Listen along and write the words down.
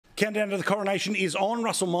Countdown to the coronation is on.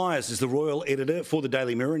 Russell Myers is the royal editor for the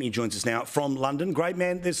Daily Mirror and he joins us now from London. Great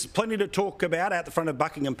man, there's plenty to talk about out the front of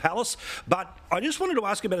Buckingham Palace, but I just wanted to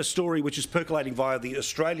ask about a story which is percolating via the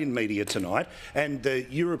Australian media tonight and the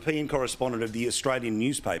European correspondent of the Australian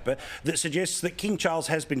newspaper that suggests that King Charles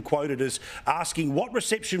has been quoted as asking what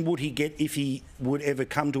reception would he get if he would ever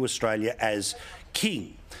come to Australia as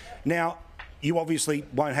king. Now, you obviously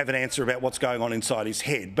won't have an answer about what's going on inside his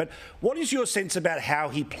head, but what is your sense about how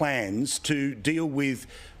he plans to deal with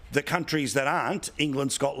the countries that aren't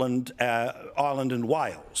England, Scotland, Ireland and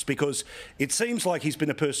Wales? Because it seems like he's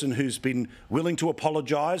been a person who's been willing to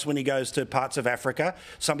apologise when he goes to parts of Africa,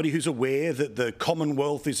 somebody who's aware that the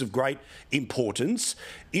Commonwealth is of great importance.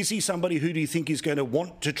 Is he somebody who do you think is going to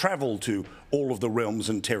want to travel to all of the realms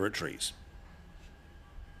and territories?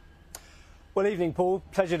 Well, evening, Paul.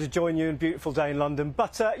 Pleasure to join you. A beautiful day in London.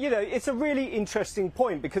 But, you know, it's a really interesting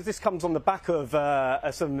point because this comes on the back of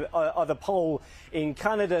some other poll in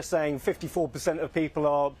Canada saying 54% of people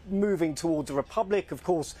are moving towards a republic. Of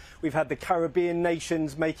course, we've had the Caribbean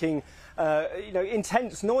nations making,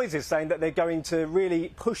 intense noises saying that they're going to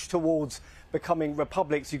really push towards becoming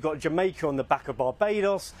republics. You've got Jamaica on the back of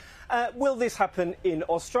Barbados. Will this happen in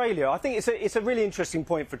Australia? I think it's a really interesting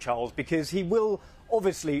point for Charles because he will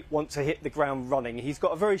obviously want to hit the ground running. He's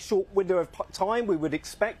got a very short window of time, we would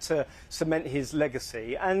expect, to cement his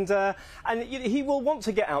legacy. And he will want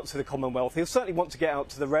to get out to the Commonwealth. He'll certainly want to get out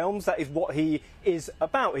to the realms. That is what he is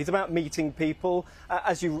about. He's about meeting people.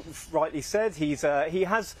 As you rightly said, he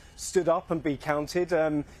has stood up and be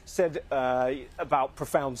counted, said about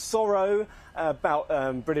profound sorrow, about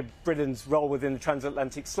Britain's role within the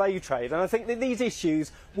transatlantic slave trade. And I think that these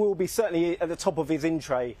issues will be certainly at the top of his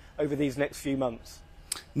in-tray over these next few months.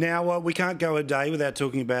 Now, we can't go a day without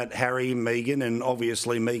talking about Harry and Meghan and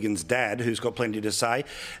obviously Meghan's dad, who's got plenty to say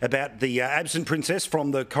about the absent princess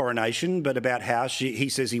from the coronation, but about how he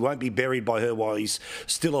says he won't be buried by her while he's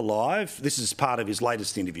still alive. This is part of his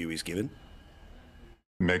latest interview he's given.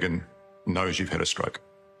 Meghan knows you've had a stroke.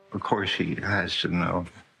 Of course she has to know.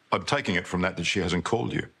 I'm taking it from that she hasn't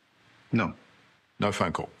called you. No. No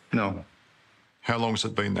phone call? No. How long has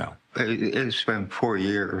it been now? It's been 4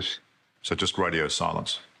 years. So just radio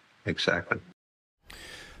silence? Exactly.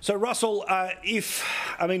 So, Russell,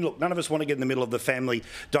 look, none of us want to get in the middle of the family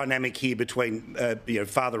dynamic here between,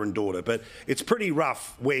 father and daughter, but it's pretty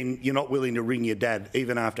rough when you're not willing to ring your dad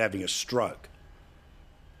even after having a stroke.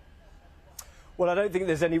 Well, I don't think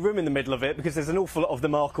there's any room in the middle of it because there's an awful lot of the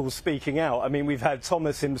Markles speaking out. I mean, we've had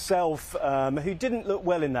Thomas himself, who didn't look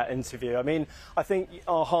well in that interview. I mean, I think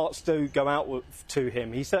our hearts do go out to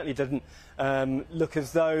him. He certainly didn't look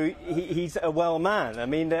as though he's a well man. I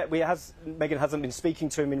mean, Meghan hasn't been speaking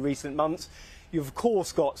to him in recent months. You've, of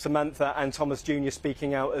course, got Samantha and Thomas Jr.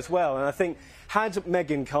 speaking out as well. And I think had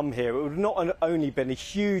Meghan come here, it would not only been a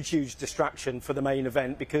huge distraction for the main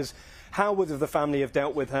event because how would the family have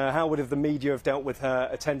dealt with her? How would the media have dealt with her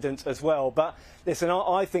attendance as well? But listen,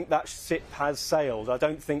 I think that ship has sailed. I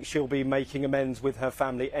don't think she'll be making amends with her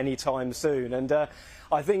family anytime soon. And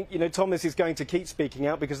I think, Thomas is going to keep speaking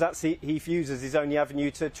out because he views as his only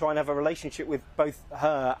avenue to try and have a relationship with both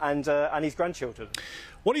her and his grandchildren.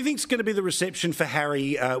 What do you think is going to be the reception for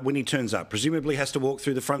Harry when he turns up? Presumably has to walk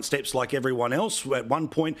through the front steps like everyone else. At one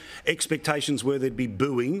point, expectations were there'd be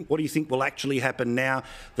booing. What do you think will actually happen now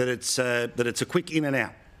that it's a quick in and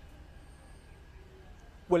out?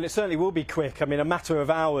 Well, it certainly will be quick. I mean, a matter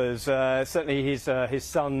of hours. Certainly his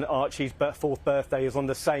son Archie's 4th birthday is on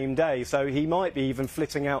the same day, so he might be even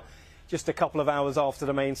flitting out just a couple of hours after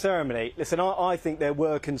the main ceremony. Listen, I think there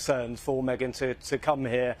were concerns for Meghan to come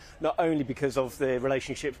here, not only because of the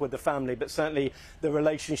relationship with the family, but certainly the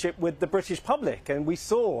relationship with the British public. And we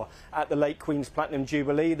saw at the late Queen's Platinum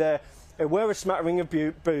Jubilee there were a smattering of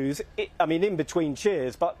boos, in between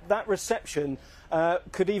cheers, but that reception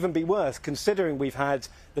could even be worse, considering we've had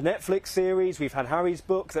the Netflix series, we've had Harry's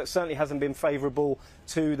book, that certainly hasn't been favourable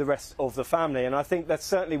to the rest of the family. And I think that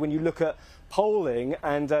certainly when you look at polling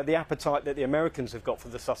and the appetite that the Americans have got for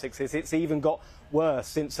the Sussexes, it's even got worse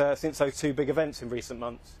since those two big events in recent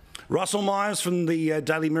months. Russell Myers from the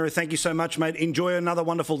Daily Mirror, thank you so much, mate. Enjoy another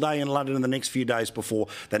wonderful day in London in the next few days before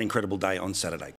that incredible day on Saturday.